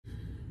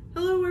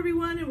Hello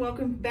everyone and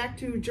welcome back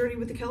to Journey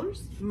with the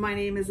Kellers. My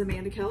name is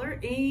Amanda Keller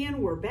and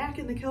we're back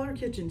in the Keller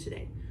kitchen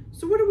today.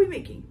 So what are we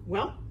making?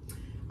 Well,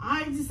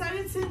 I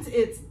decided since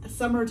it's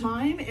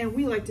summertime and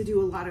we like to do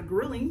a lot of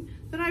grilling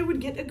that I would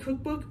get a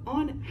cookbook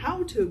on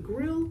how to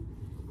grill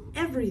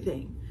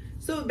everything.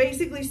 So it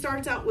basically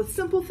starts out with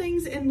simple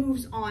things and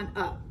moves on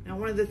up. Now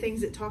one of the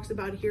things it talks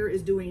about here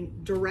is doing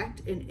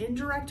direct and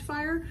indirect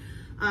fire.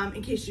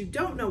 In case you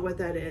don't know what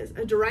that is,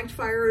 a direct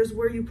fire is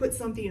where you put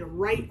something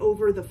right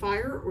over the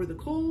fire or the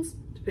coals,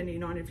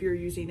 depending on if you're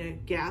using a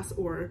gas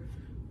or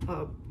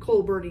a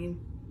coal burning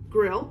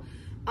grill.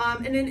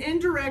 And an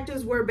indirect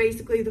is where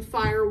basically the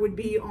fire would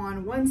be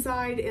on one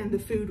side and the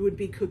food would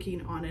be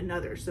cooking on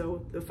another.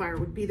 So the fire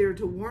would be there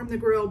to warm the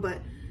grill, but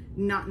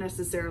not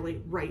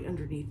necessarily right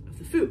underneath of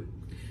the food.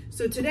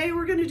 So today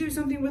we're going to do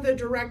something with a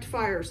direct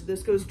fire. So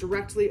this goes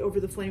directly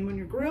over the flame on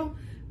your grill.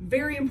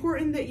 Very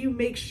important that you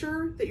make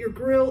sure that your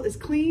grill is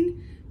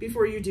clean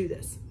before you do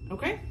this,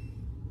 okay?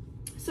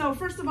 So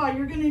first of all,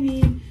 you're gonna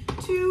need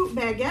 2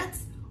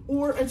 baguettes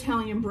or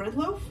Italian bread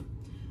loaf.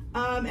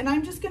 And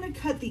I'm just gonna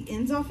cut the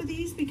ends off of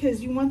these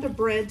because you want the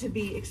bread to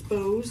be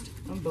exposed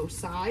on both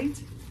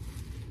sides.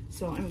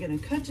 So I'm gonna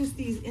cut just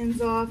these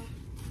ends off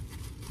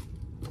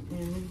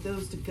and leave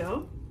those to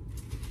go.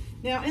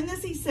 Now in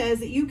this he says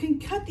that you can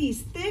cut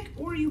these thick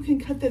or you can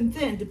cut them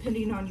thin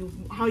depending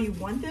on how you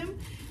want them.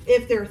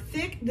 If they're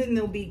thick, then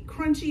they'll be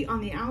crunchy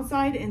on the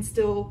outside and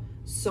still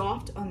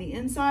soft on the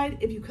inside.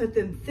 If you cut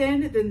them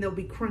thin, then they'll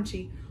be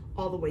crunchy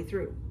all the way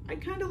through. I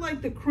kind of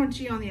like the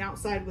crunchy on the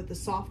outside with the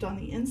soft on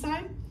the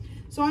inside.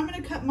 So I'm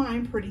gonna cut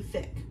mine pretty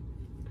thick,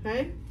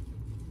 okay?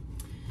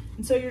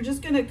 And so you're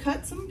just gonna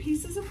cut some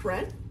pieces of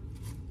bread.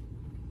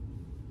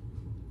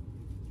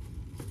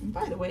 And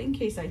by the way, in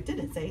case I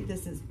didn't say,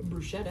 this is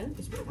bruschetta,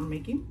 is what we're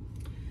making.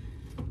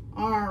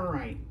 All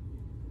right.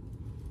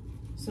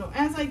 So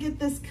as I get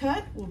this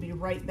cut, we'll be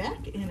right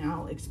back and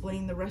I'll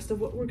explain the rest of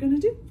what we're gonna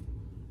do.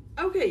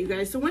 Okay, you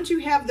guys, so once you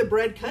have the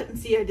bread cut, and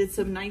see I did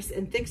some nice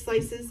and thick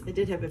slices. I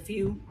did have a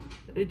few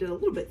that I did a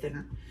little bit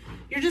thinner.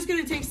 You're just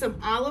gonna take some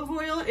olive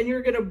oil and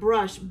you're gonna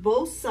brush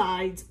both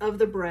sides of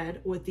the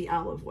bread with the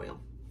olive oil.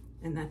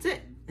 And that's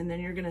it. And then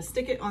you're gonna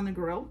stick it on the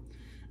grill.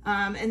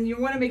 And you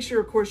wanna make sure,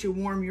 of course, you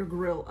warm your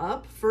grill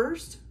up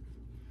first.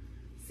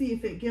 See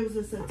if it gives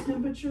us a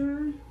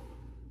temperature.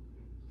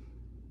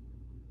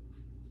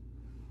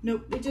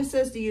 Nope, it just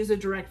says to use a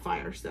direct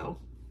fire, so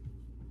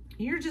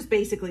you're just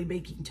basically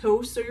making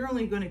toast, so you're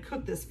only going to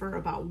cook this for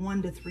about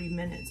 1 to 3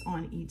 minutes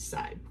on each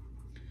side.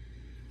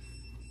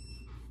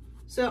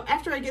 So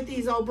after I get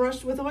these all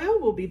brushed with oil,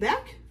 we'll be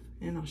back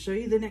and I'll show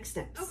you the next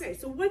steps. Okay,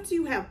 so once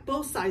you have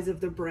both sides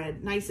of the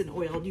bread nice and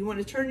oiled, you want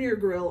to turn your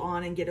grill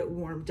on and get it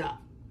warmed up.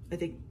 I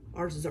think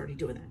ours is already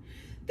doing that.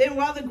 Then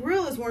while the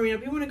grill is warming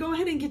up, you want to go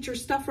ahead and get your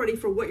stuff ready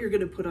for what you're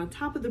going to put on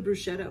top of the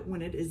bruschetta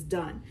when it is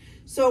done.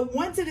 So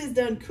once it is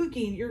done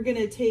cooking, you're going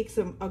to take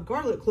a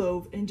garlic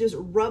clove and just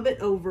rub it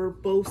over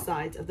both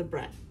sides of the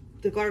bread.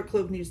 The garlic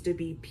clove needs to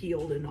be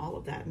peeled and all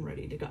of that and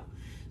ready to go.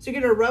 So you're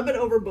going to rub it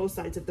over both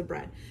sides of the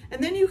bread.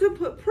 And then you can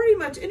put pretty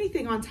much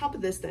anything on top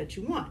of this that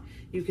you want.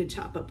 You can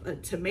chop up a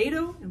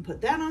tomato and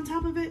put that on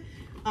top of it.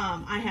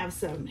 I have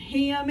some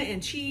ham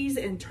and cheese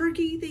and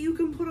turkey that you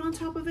can put on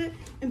top of it.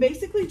 And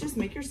basically just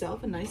make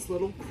yourself a nice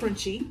little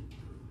crunchy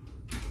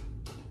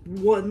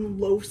 1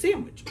 loaf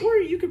sandwich. Or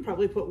you could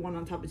probably put one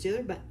on top of the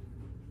other, but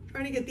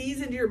trying to get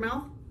these into your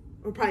mouth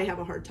will probably have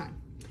a hard time.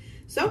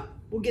 So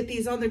we'll get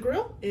these on the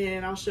grill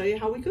and I'll show you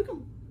how we cook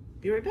them.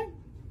 Be right back.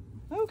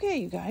 Okay,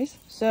 you guys,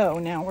 so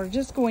now we're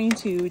just going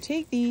to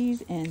take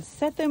these and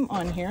set them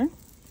on here.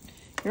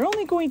 You're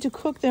only going to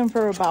cook them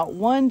for about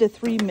 1 to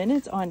 3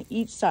 minutes on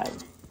each side.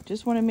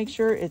 Just want to make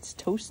sure it's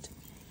toast.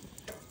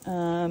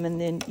 And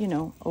then, you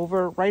know,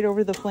 right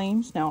over the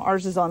flames. Now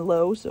ours is on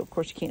low, so of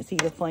course you can't see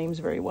the flames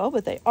very well,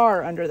 but they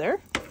are under there.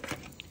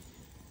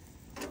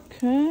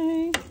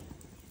 Okay.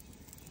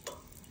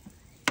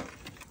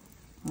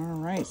 All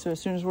right, so as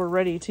soon as we're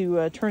ready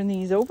to turn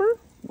these over,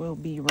 we'll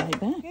be right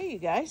back. Okay, you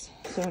guys,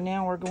 so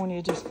now we're going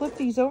to just flip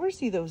these over.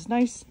 See those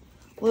nice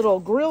little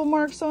grill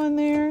marks on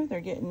there?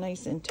 They're getting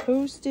nice and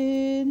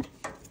toasted.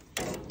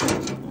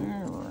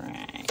 All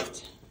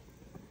right.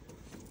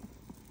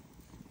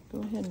 Go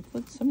ahead and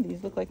flip. Some of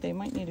these look like they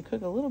might need to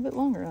cook a little bit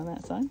longer on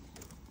that side.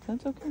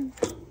 That's okay.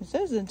 It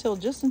says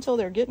just until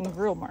they're getting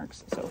grill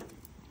marks. So,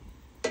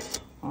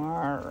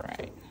 all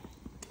right.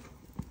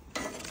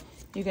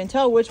 You can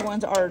tell which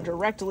ones are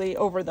directly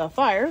over the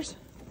fires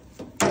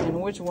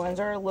and which ones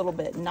are a little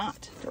bit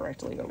not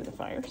directly over the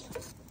fires.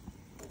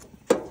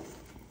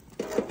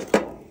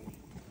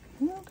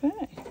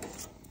 Okay.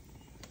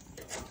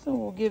 So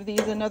we'll give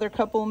these another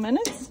couple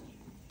minutes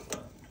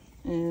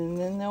and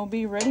then they'll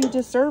be ready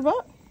to serve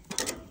up.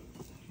 So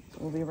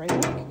we'll be right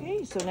back.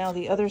 Okay, so now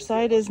the other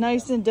side is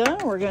nice and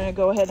done. We're going to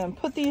go ahead and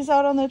put these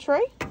out on the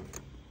tray.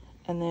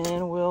 And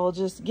then we'll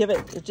just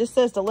it just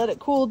says to let it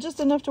cool just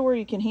enough to where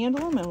you can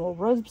handle them, and we'll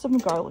rub some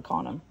garlic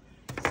on them.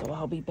 So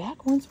I'll be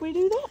back once we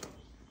do that.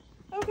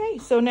 Okay,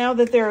 so now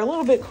that they're a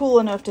little bit cool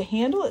enough to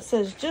handle, it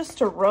says just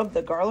to rub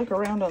the garlic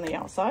around on the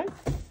outside.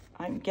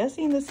 I'm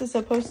guessing this is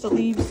supposed to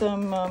leave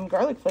some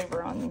garlic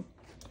flavor on them.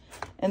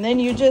 And then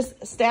you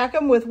just stack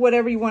them with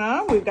whatever you want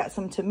on. We've got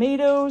some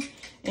tomatoes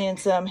and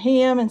some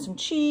ham and some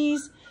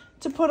cheese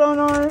to put on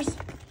ours.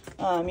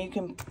 You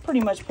can pretty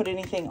much put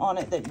anything on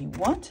it that you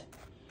want.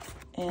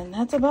 And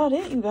that's about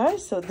it, you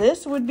guys. So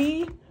this would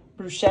be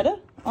bruschetta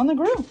on the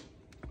grill.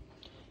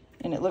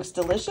 And it looks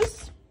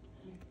delicious.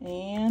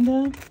 And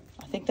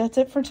I think that's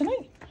it for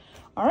tonight.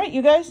 All right,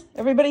 you guys.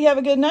 Everybody have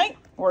a good night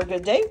or a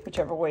good day,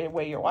 whichever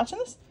way you're watching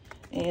this.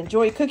 And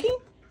enjoy cooking.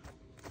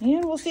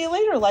 And we'll see you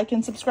later. Like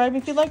and subscribe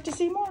if you'd like to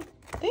see more.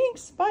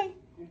 Thanks. Bye.